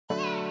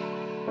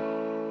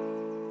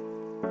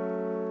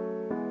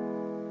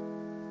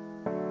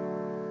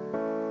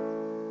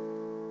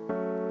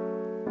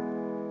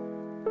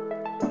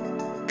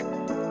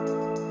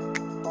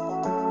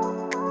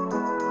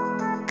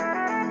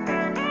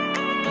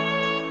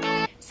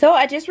So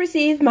I just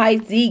received my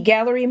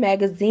Gallerie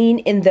magazine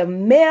in the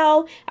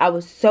mail. I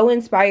was so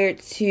inspired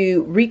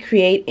to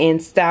recreate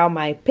and style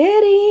my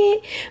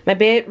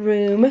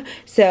bedroom.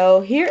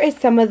 So here is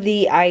some of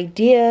the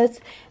ideas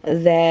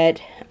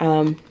that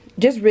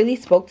just really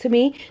spoke to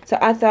me. So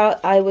I thought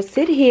I would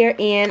sit here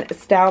and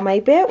style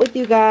my bed with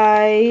you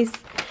guys.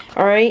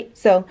 Alright,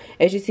 so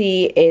as you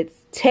see, it's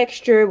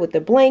textured with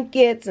the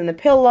blankets and the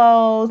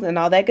pillows and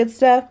all that good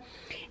stuff.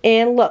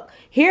 And look,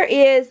 here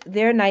is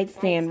their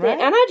nightstand, right?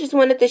 And I just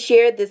wanted to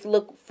share this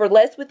look for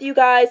less with you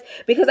guys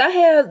because I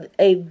have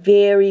a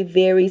very,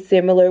 very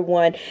similar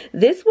one.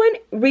 This one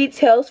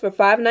retails for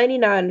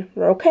 $5.99,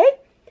 okay?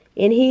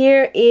 And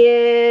here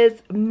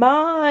is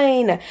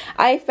mine.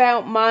 I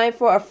found mine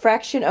for a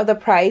fraction of the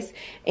price,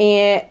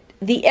 and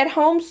the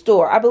at-home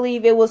store, I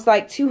believe it was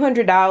like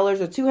 $200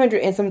 or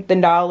 200 and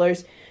something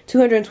dollars.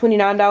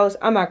 $229,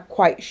 I'm not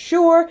quite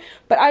sure,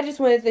 but I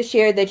just wanted to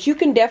share that you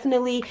can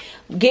definitely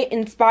get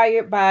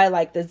inspired by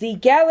like the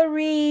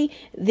Gallerie,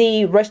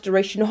 the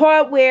Restoration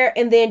Hardware,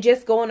 and then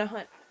just go on a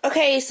hunt.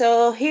 Okay,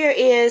 so here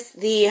is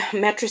the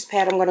mattress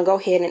pad I'm going to go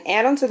ahead and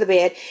add onto the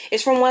bed.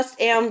 It's from West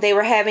Elm. They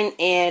were having,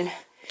 and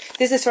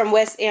this is from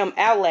West Elm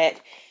Outlet.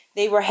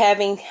 They were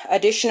having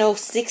additional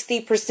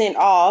 60%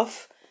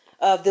 off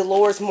of the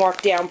lowest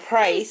markdown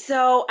price.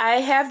 So I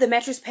have the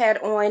mattress pad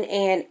on,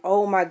 and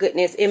oh my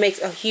goodness, it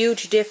makes a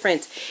huge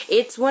difference.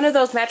 It's one of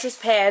those mattress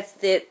pads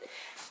that,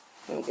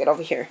 let me get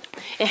over here.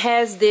 It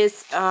has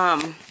this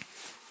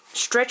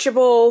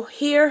stretchable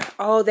here.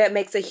 Oh, that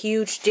makes a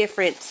huge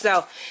difference.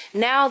 So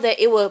now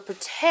that it will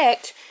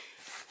protect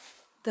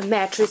the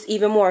mattress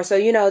even more. So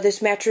you know,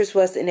 this mattress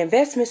was an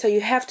investment, so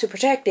you have to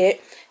protect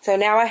it. So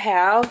now I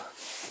have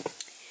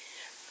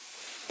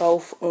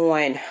both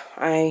on.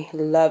 I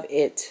love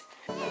it.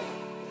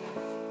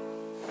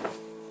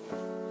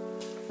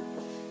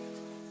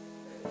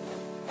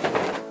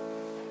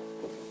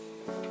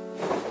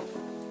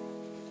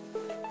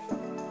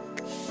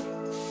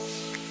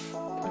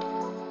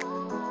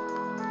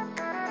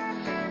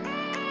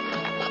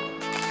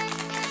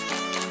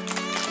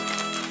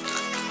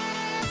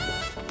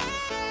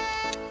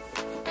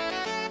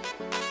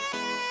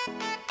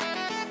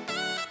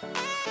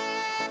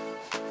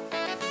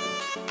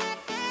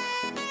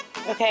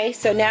 Okay,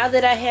 so now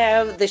that I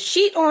have the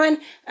sheet on,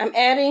 I'm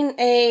adding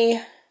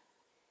a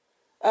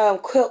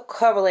quilt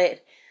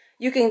coverlet.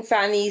 You can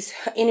find these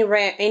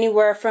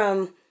anywhere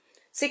from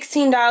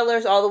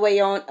 $16 all the way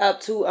on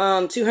up to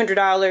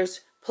 $200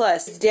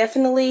 plus. It's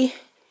definitely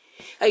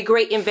a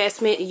great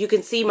investment. You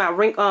can see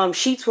my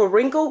sheets were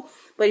wrinkled,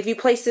 but if you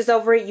place this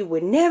over it, you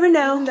would never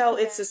know. Though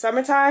it's the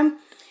summertime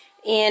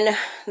and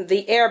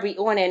the air be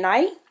on at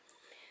night,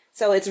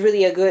 so it's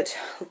really a good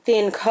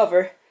thin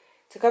cover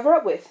to cover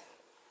up with.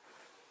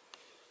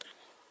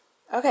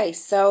 Okay,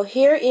 so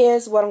here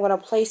is what I'm going to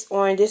place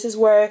on. This is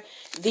where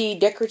the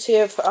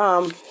decorative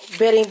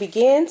bedding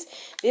begins.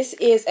 This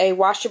is a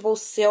washable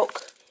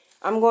silk.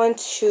 I'm going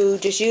to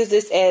just use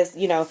this as,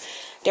 you know,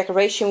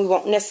 decoration. We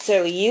won't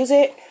necessarily use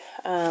it,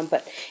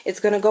 but it's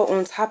going to go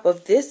on top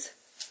of this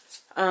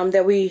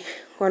that we're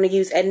going to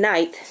use at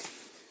night.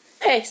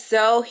 Okay,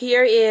 so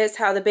here is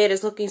how the bed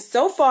is looking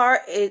so far.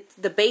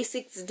 The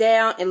basics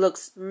down. It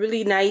looks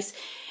really nice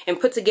and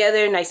put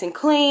together, nice and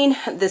clean.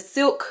 The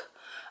silk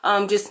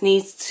just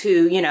needs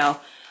to, you know,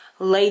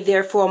 lay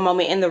there for a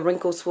moment, and the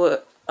wrinkles will,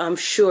 I'm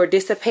sure,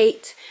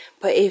 dissipate,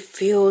 but it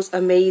feels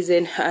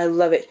amazing. I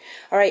love it.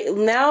 All right,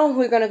 now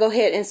we're going to go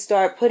ahead and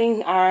start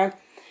putting our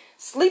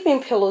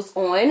sleeping pillows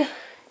on.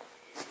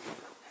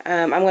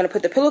 I'm going to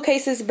put the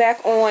pillowcases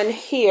back on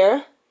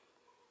here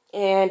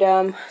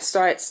and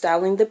start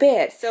styling the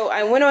bed. So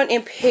I went on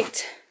and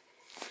picked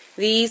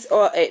these.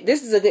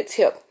 This is a good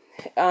tip.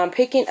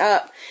 Picking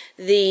up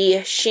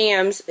the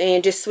shams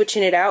and just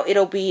switching it out.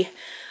 It'll be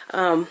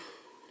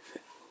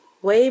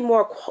way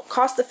more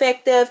cost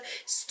effective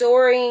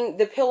storing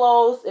the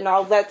pillows and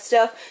all that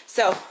stuff.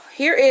 So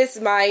here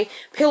is my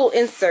pillow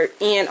insert,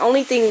 and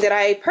only thing that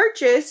I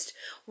purchased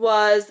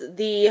was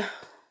the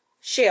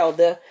shell,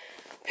 the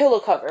pillow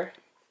cover.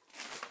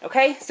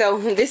 Okay, so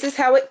this is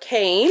how it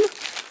came.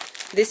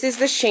 This is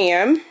the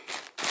sham.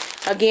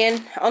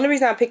 Again, only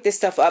reason I picked this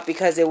stuff up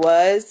because it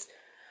was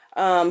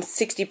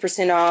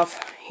 60% off.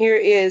 Here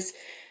is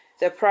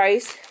the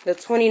price. The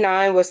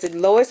 $29 was the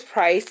lowest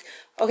price.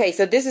 Okay,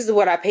 so this is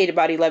what I paid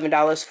about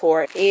 $11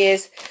 for. It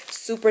is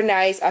super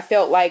nice. I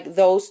felt like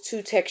those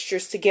two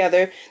textures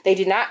together, they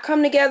did not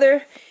come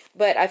together,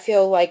 but I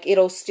feel like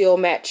it'll still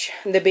match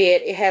the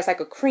bed. It has like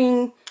a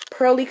cream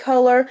pearly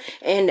color,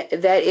 and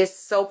that is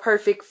so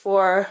perfect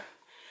for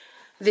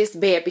this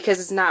bed because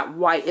it's not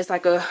white. It's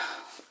like a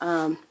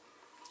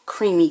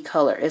creamy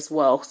color as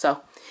well.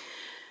 So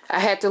I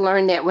had to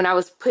learn that when I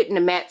was putting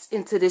the mats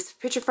into this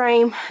picture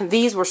frame.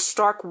 These were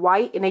stark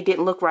white and they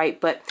didn't look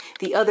right, but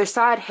the other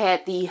side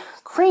had the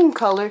cream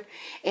color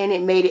and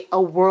it made it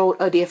a world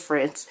of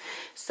difference.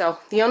 So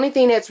the only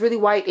thing that's really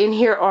white in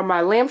here are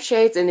my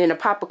lampshades and then a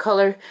pop of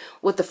color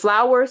with the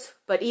flowers.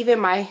 But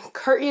even my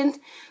curtains,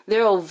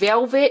 they're a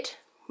velvet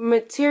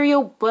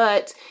material,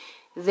 but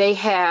they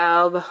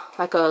have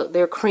like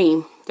they're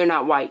cream. They're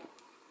not white.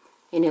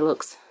 And it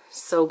looks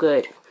so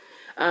good.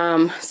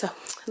 So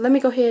let me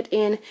go ahead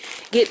and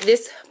get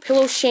this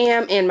pillow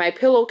sham and my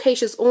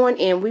pillowcases on,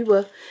 and we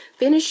will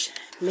finish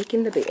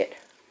making the bed.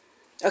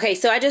 Okay,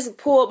 so I just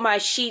pulled my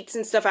sheets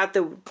and stuff out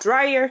the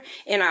dryer,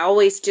 and I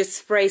always just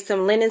spray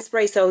some linen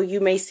spray, so you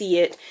may see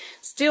it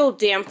still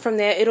damp from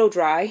there. It'll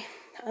dry.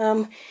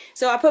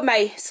 So I put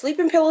my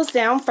sleeping pillows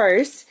down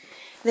first.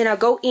 Then I'll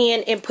go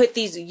in and put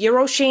these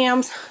Euro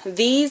shams.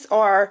 These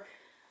are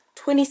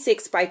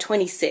 26 by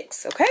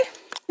 26, okay?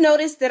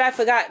 Notice that I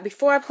forgot,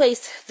 before I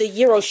place the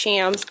Euro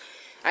shams,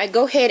 I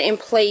go ahead and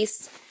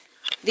place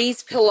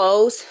these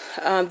pillows.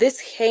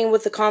 This came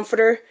with the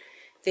comforter,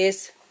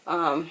 this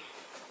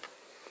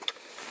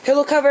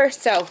pillow cover,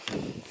 so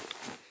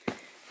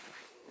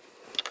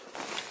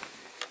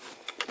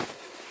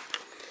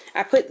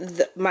I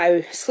put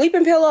my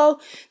sleeping pillow.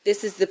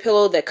 This is the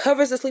pillow that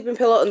covers the sleeping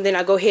pillow, and then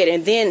I go ahead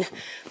and then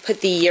put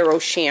the Euro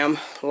sham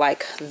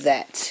like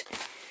that.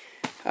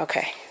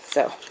 Okay,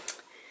 so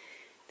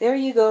there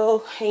you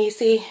go, and you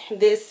see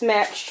this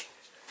match.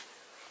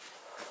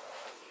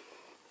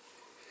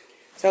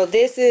 So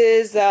this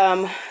is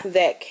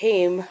that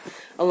came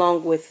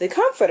along with the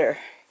comforter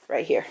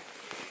right here.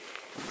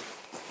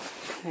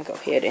 I go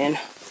ahead and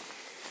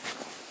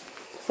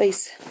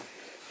place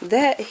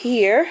that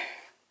here.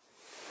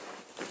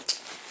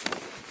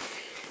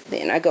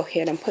 Then I go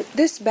ahead and put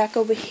this back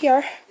over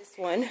here. This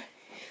one.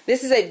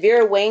 This is a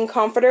Vera Wang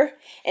comforter,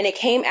 and it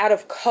came out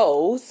of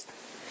Kohl's.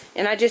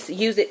 And I just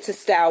use it to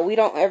style. We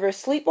don't ever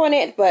sleep on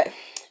it, but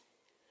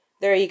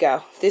there you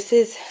go. This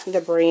is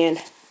the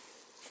brand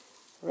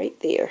right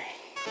there.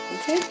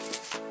 Okay.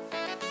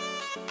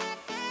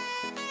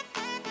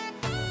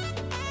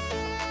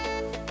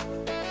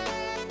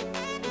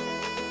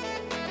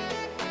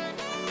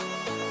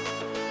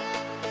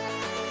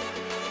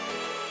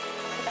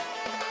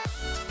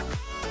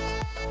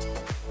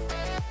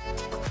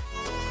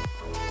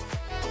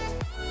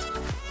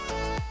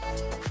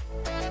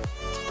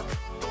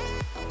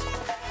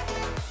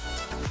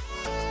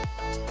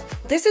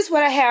 This is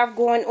what I have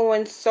going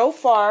on so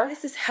far.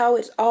 This is how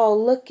it's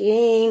all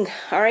looking.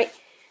 All right.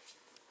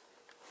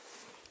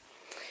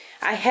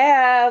 I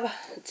have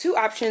two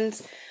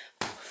options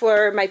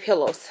for my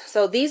pillows.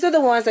 So these are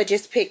the ones I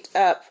just picked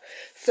up.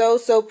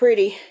 So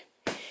pretty.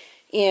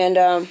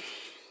 And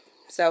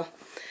so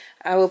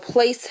I will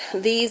place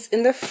these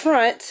in the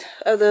front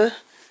of the,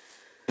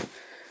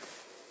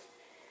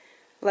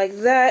 like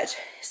that.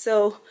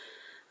 So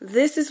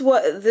this is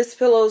what this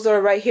pillows are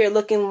right here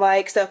looking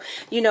like. So,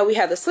 you know, we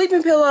have the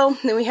sleeping pillow,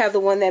 then we have the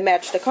one that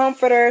matched the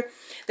comforter,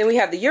 then we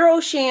have the Euro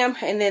sham,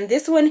 and then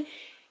this one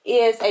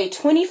is a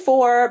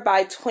 24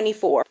 by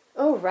 24.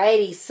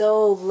 Alrighty,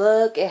 so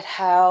look at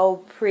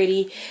how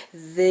pretty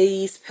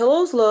these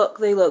pillows look.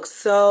 They look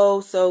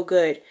so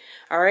good.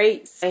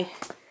 Alright,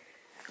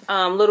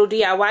 little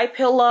DIY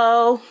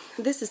pillow.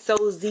 This is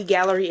so Z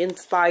Gallerie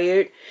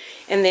inspired.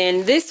 And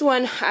then this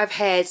one I've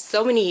had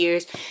so many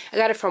years. I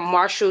got it from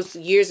Marshall's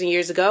years and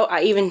years ago.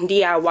 I even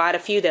DIY'd a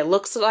few that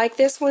looks like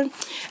this one.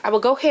 I will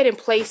go ahead and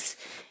place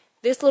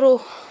this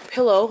little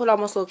pillow. It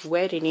almost looks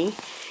wedding-y.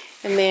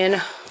 And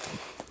then,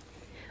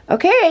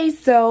 okay,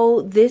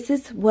 so this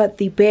is what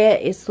the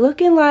bed is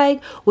looking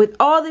like with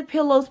all the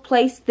pillows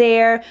placed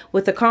there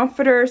with the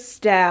comforter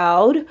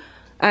styled.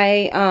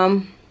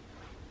 I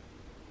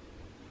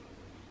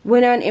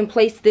went on and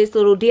placed this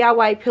little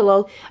DIY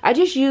pillow. I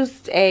just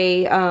used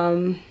a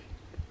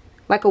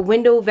like a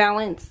window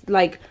valance,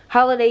 like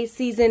holiday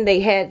season they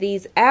had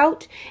these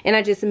out, and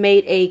I just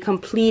made a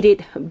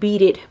completed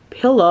beaded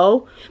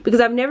pillow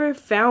because I've never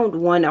found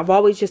one. I've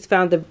always just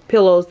found the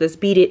pillows that's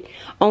beaded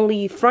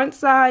only front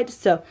side,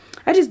 so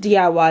I just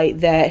DIY'd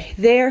that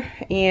there.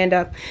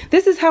 And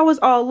this is how it's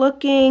all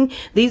looking.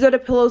 These are the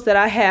pillows that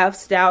I have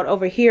styled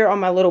over here on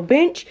my little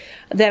bench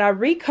that I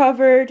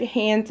recovered,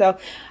 and so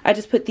I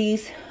just put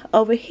these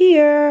over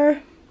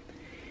here,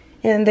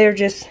 and they're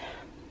just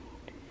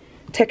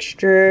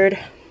textured.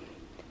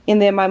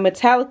 And then my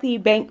metallic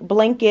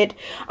blanket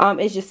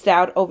is just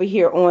styled over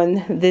here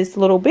on this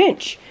little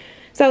bench.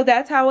 So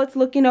that's how it's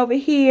looking over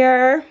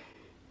here.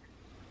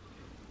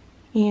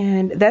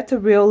 And that's a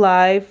real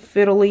live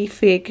fiddly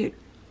fig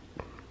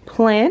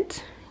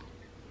plant.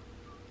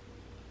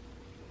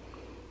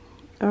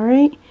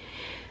 Alright,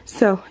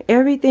 so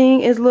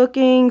everything is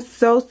looking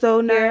so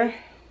nice.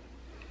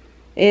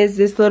 Is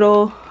this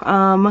little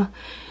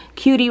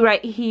cutie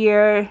right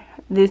here.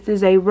 This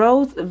is a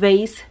rose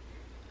vase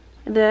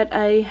that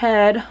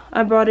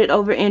I brought it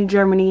over in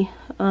Germany,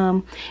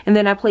 and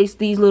then I placed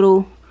these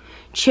little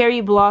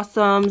cherry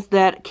blossoms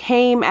that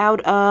came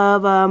out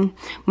of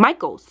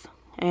Michael's,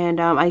 and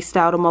I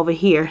styled them over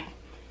here.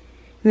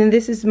 And then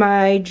this is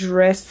my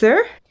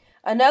dresser.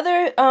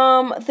 Another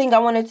thing I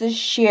wanted to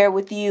share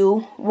with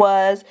you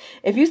was,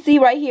 if you see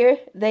right here,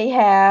 they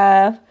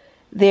have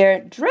their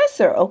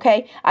dresser.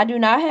 Okay, I do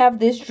not have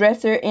this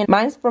dresser, and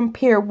mine's from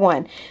Pier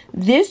 1.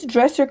 This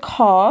dresser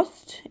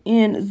cost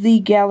in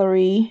Z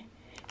Gallerie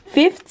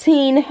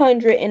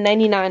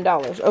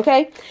 $1,599.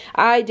 Okay,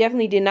 I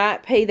definitely did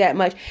not pay that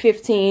much,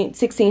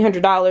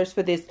 $1,600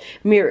 for this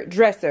mirrored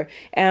dresser.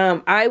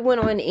 I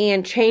went on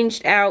and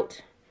changed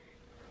out,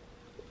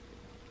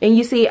 and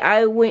you see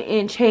I went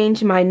and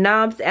changed my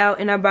knobs out,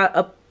 and I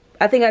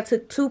think I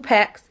took 2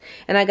 packs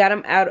and I got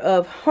them out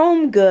of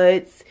Home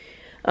Goods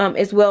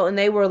as well, and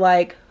they were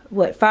like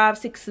what, $5,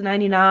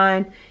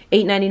 $6.99,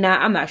 $8.99,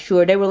 I'm not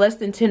sure. They were less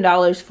than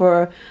 $10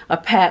 for a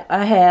pack.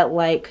 I had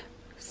like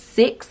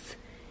 6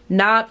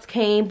 knobs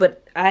came,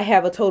 but I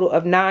have a total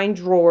of 9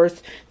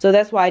 drawers, so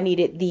that's why I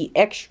needed the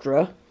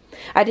extra.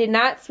 I did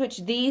not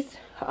switch these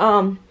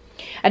out.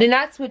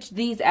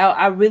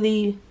 I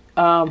really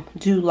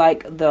do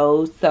like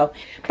those, so,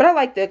 but I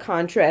like the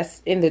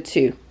contrast in the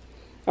two.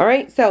 All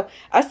right, so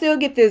I still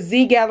get the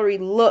Z Gallerie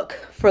look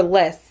for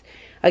less.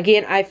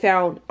 Again, I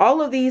found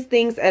all of these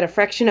things at a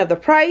fraction of the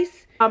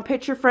price.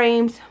 Picture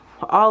frames,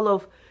 all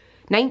of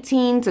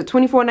 $19 to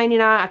 $24.99,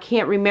 I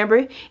can't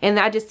remember. And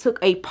I just took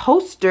a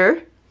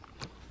poster,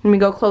 let me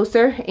go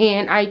closer,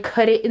 and I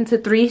cut it into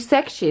 3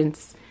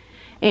 sections.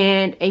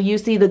 And you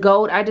see the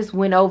gold, I just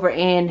went over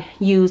and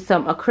used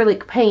some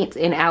acrylic paint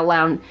and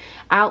outlined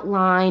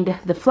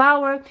the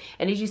flower.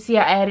 And as you see,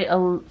 I added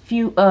a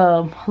few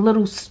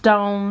little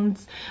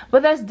stones,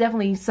 but that's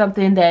definitely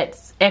something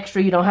that's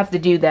extra. You don't have to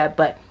do that,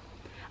 but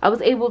I was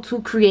able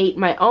to create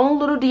my own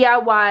little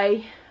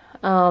DIY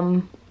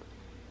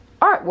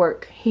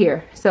artwork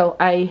here. So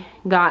I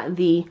got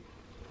the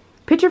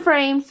picture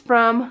frames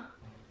from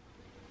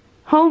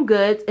Home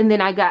Goods, and then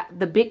I got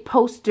the big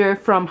poster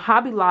from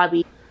Hobby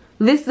Lobby.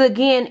 This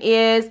again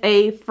is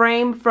a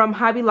frame from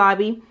Hobby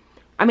Lobby.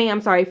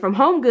 I'm sorry, from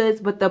Home Goods,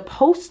 but the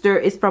poster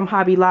is from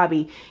Hobby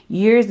Lobby.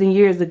 Years and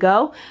years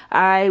ago,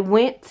 I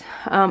went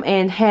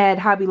and had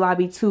Hobby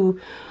Lobby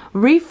to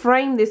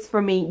reframe this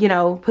for me, you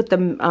know, put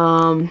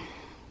the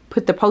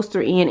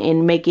poster in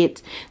and make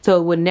it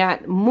so it would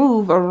not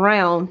move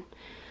around.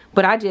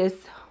 But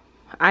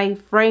I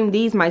framed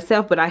these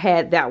myself, but I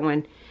had that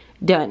one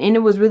done, and it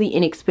was really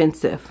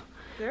inexpensive.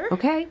 Sure.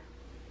 Okay,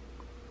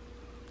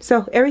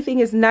 so everything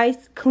is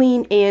nice,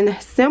 clean, and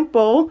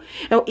simple.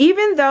 Now,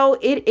 even though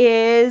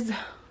it's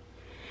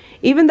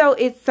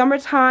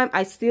summertime,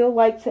 I still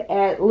like to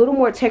add a little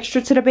more texture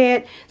to the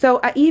bed.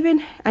 So I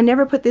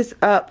never put this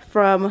up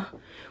from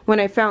when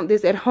I found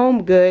this at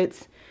Home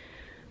Goods.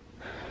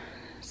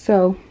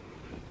 So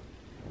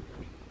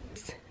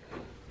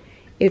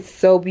it's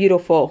so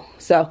beautiful.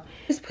 So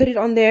just put it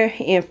on there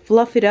and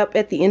fluff it up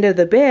at the end of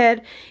the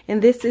bed,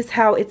 and this is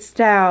how it's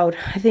styled.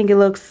 I think it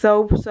looks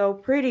so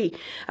pretty.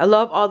 I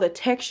love all the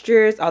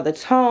textures, all the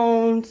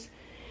tones.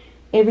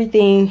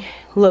 Everything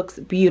looks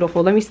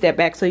beautiful. Let me step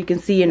back so you can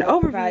see an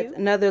overview.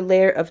 Another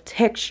layer of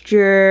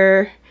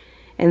texture,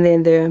 and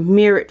then the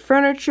mirrored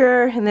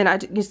furniture, and then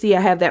you see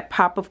I have that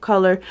pop of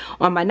color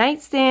on my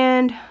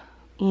nightstand,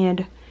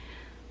 and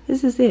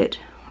this is it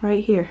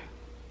right here.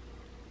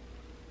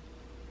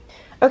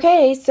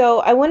 Okay, so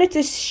I wanted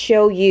to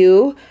show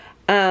you,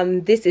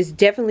 this is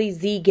definitely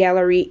Z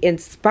Gallerie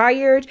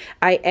inspired.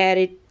 I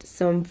added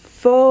some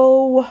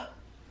faux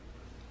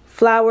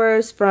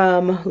flowers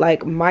from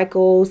like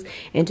Michael's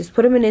and just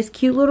put them in this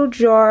cute little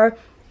jar,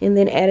 and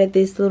then added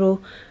this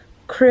little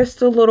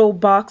crystal little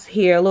box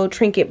here, a little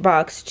trinket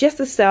box, just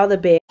to style the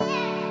bed.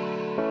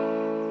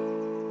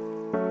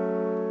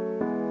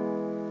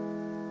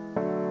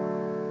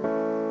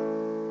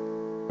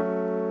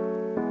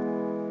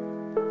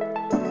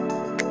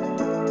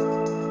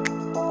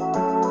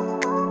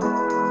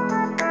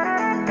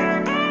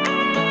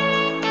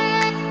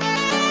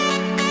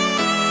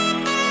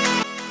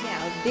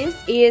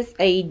 Is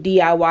a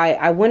DIY.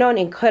 I went on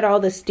and cut all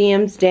the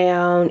stems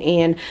down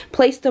and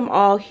placed them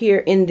all here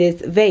in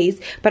this vase,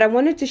 but I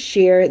wanted to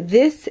share,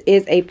 this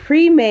is a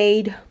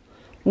pre-made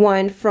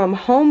one from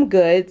Home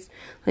Goods.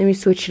 Let me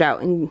switch it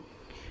out, and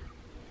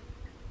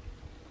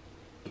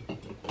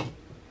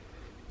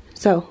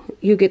so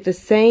you get the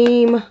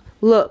same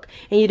look,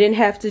 and you didn't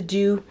have to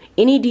do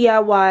any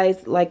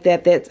DIYs like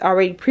that. That's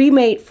already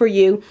pre-made for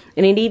you,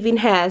 and it even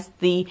has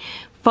the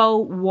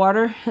faux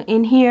water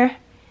in here.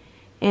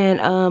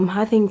 And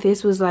I think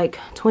this was like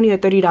 $20 or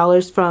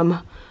 $30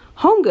 from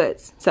Home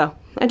Goods. So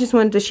I just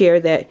wanted to share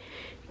that.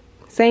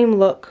 Same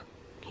look,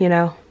 you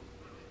know.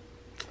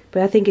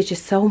 But I think it's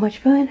just so much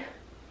fun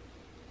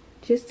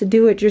just to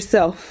do it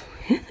yourself.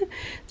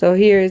 So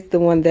here's the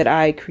one that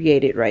I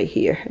created right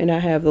here. And I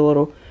have the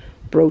little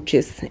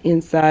brooches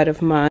inside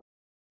of mine.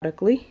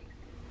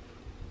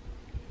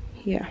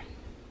 Yeah.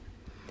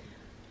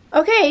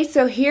 Okay,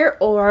 so here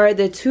are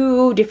the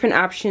 2 different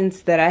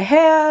options that I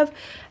have.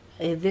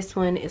 This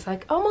one is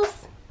like almost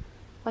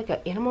like an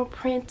animal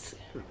print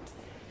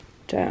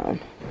down.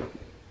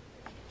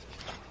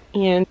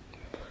 And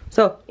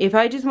so if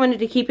I just wanted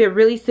to keep it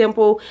really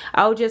simple,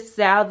 I'll just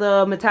style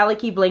the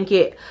metallic-y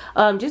blanket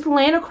just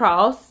laying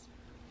across,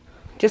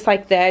 just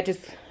like that,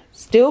 just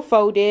still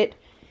fold it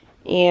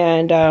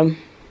and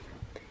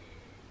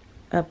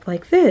up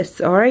like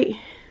this. All right,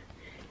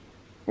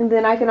 and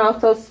then I can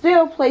also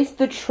still place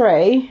the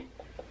tray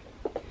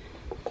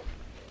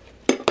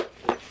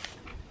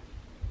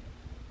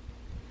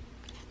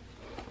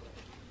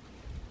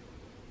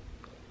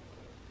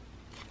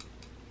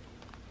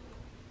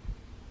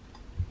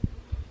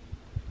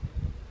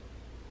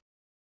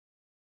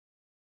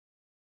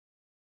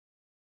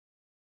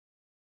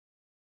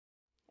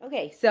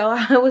Okay, so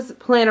I was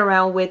playing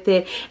around with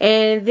it,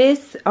 and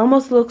this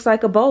almost looks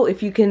like a bow,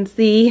 if you can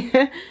see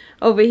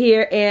over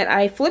here. And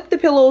I flipped the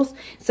pillows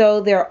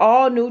so they're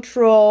all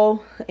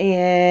neutral,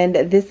 and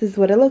this is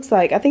what it looks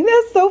like. I think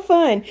that's so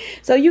fun.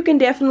 So you can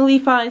definitely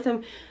find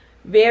some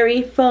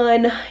very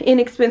fun,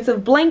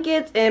 inexpensive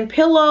blankets and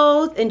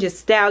pillows and just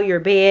style your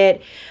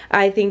bed.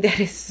 I think that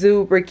is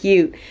super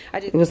cute. I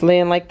just was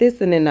laying like this,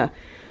 and then I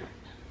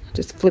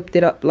just flipped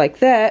it up like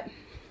that.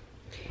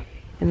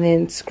 And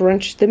then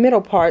scrunch the middle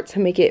part to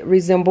make it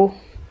resemble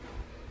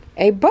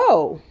a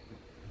bow.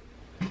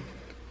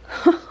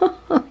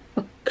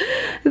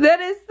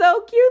 That is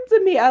so cute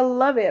to me. I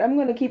love it. I'm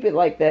going to keep it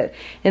like that.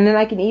 And then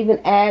I can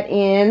even add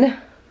in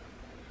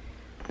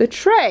the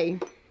tray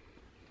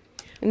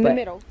in the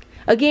middle.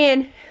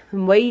 Again,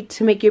 way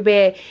to make your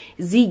bed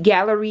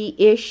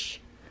Gallerie-ish.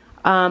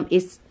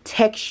 It's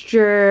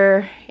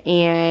texture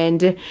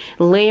and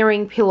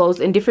layering pillows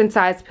and different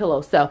size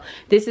pillows. So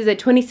this is a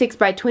 26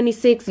 by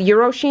 26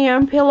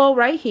 Eurosham pillow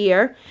right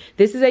here.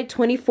 This is a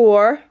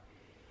 24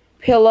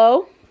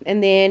 pillow,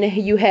 and then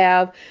you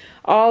have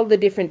all the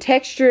different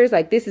textures.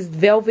 Like this is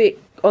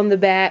velvet on the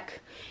back,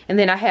 and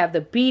then I have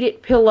the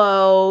beaded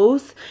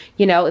pillows,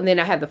 you know, and then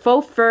I have the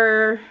faux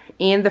fur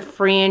and the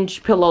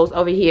fringe pillows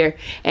over here,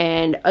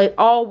 and it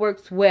all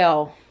works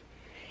well.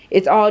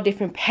 It's all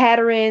different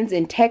patterns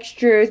and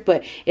textures,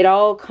 but it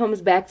all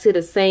comes back to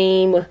the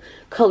same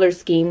color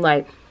scheme.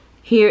 Like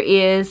here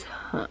is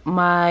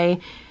my,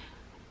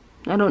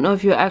 I don't know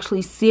if you'll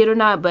actually see it or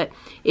not, but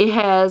it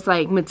has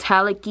like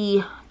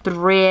metallic-y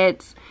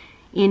threads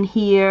in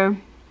here.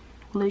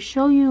 Let's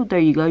show you. There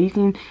you go. You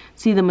can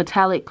see the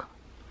metallic.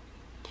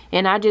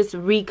 And I just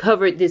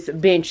recovered this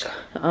bench.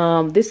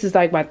 This is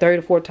like my third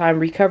or fourth time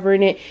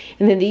recovering it.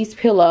 And then these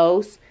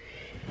pillows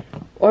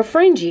are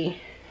fringy.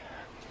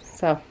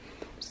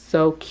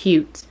 So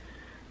cute.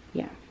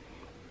 Yeah.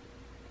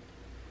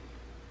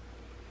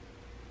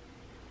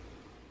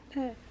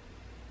 I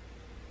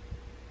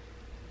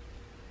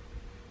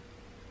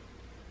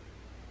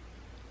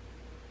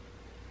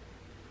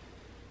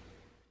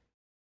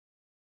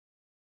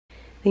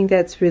think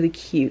that's really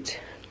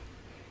cute.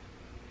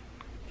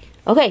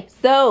 Okay,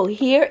 so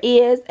here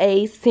is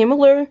a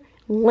similar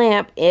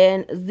lamp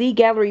in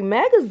Gallerie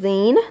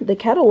magazine, the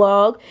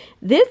catalog.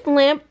 This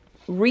lamp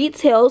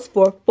retails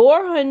for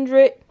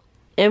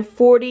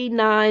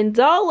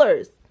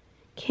 $449.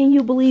 Can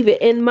you believe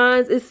it? And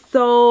mine is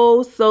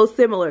so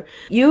similar.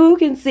 You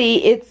can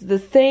see it's the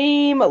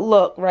same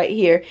look right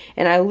here,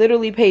 and I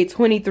literally paid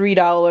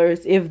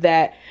 $23, if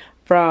that,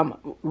 from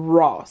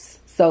Ross.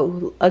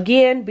 So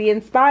again, be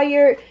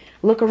inspired,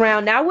 look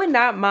around. Now I would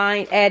not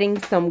mind adding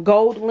some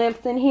gold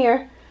lamps in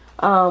here,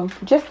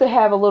 just to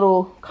have a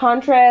little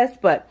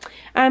contrast, but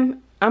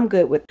I'm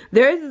good with it.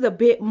 Theirs is a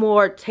bit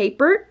more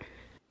tapered.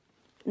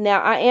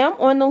 Now I am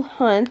on the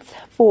hunt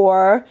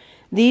for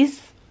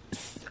these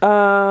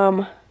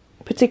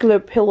particular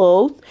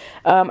pillows.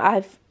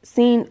 I've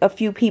seen a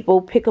few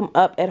people pick them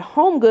up at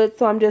Home Goods,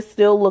 so I'm just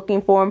still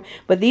looking for them.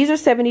 But these are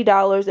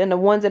 $70, and the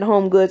ones at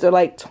Home Goods are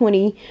like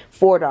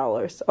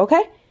 $24.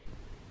 Okay.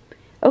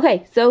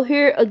 Okay. So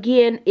here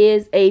again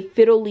is a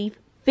fiddle leaf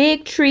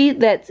fig tree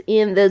that's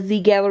in the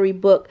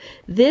Gallerie book.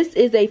 This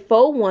is a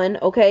faux one.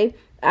 Okay.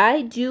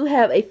 I do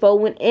have a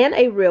faux one and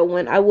a real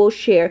one. I will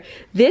share.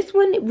 This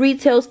one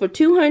retails for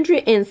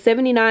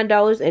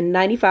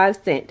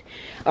 $279.95.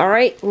 All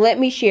right, let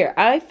me share.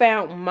 I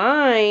found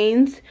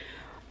mine's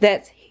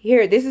that's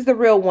here. This is the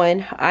real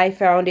one. I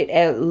found it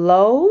at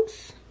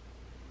Lowe's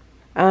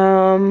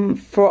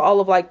for all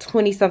of like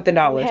 $20-something.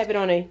 I have it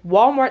on a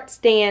Walmart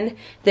stand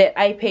that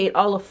I paid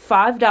all of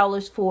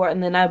 $5 for,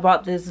 and then I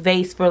bought this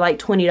vase for like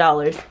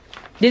 $20.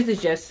 This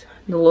is just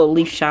the little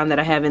leaf shine that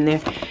I have in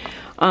there.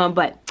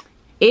 But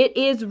it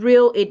is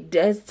real. It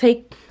does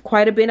take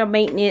quite a bit of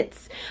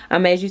maintenance.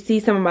 As you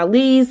see, some of my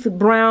leaves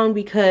brown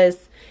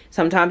because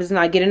sometimes it's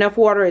not getting enough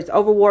water. It's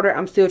over water.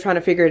 I'm still trying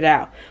to figure it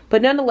out.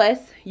 But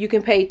nonetheless, you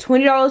can pay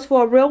 $20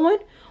 for a real one,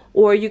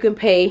 or you can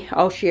pay,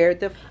 I'll share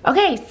the.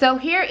 Okay, so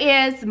here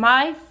is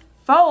my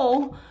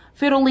faux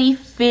fiddle leaf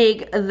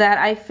fig that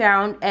I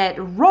found at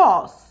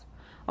Ross.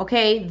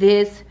 Okay,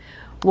 this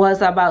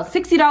was about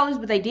 $60,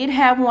 but they did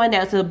have one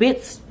that's a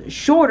bit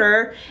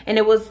shorter, and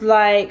it was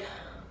like.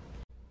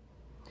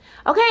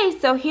 Okay,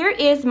 so here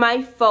is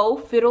my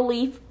faux fiddle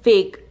leaf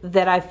fig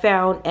that I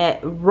found at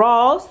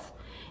Ross,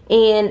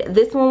 and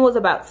this one was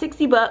about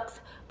 60 bucks,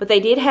 but they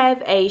did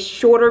have a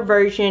shorter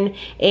version,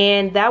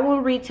 and that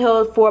one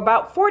retailed for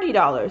about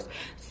 $40.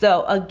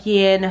 So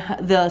again,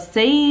 the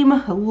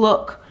same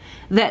look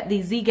that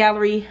the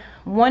Gallerie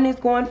one is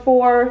going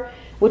for,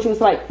 which was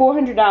like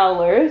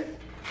 $400.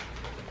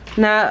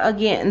 Now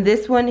again,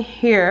 this one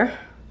here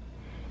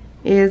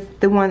is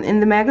the one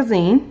in the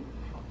magazine.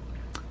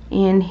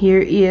 And here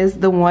is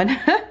the one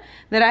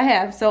that I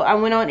have. So I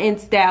went on and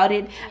styled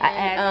it. I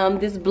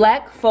added this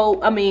black faux,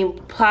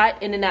 plot,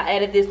 and then I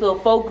added this little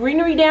faux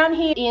greenery down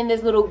here and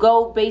this little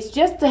gold base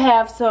just to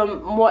have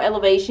some more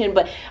elevation.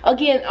 But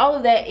again, all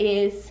of that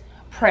is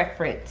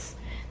preference.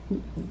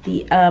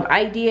 the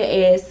idea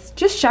is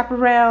just shop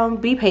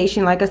around, be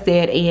patient like I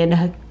said,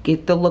 and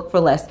get the look for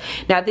less.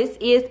 Now this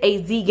is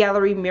a Z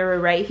Gallerie mirror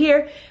right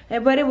here,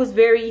 but it was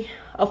very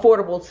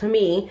affordable to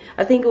me.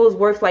 I think it was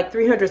worth like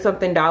 $300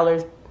 something.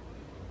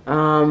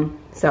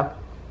 So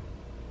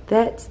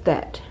that's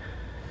that.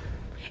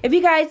 If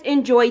you guys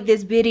enjoyed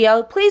this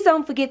video, please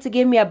don't forget to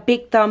give me a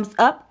big thumbs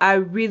up. I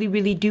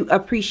really do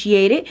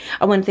appreciate it.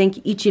 I want to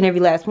thank each and every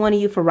last one of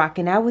you for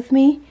rocking out with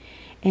me.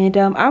 And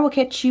I will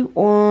catch you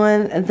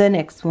on the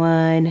next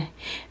one.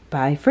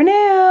 Bye for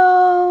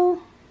now.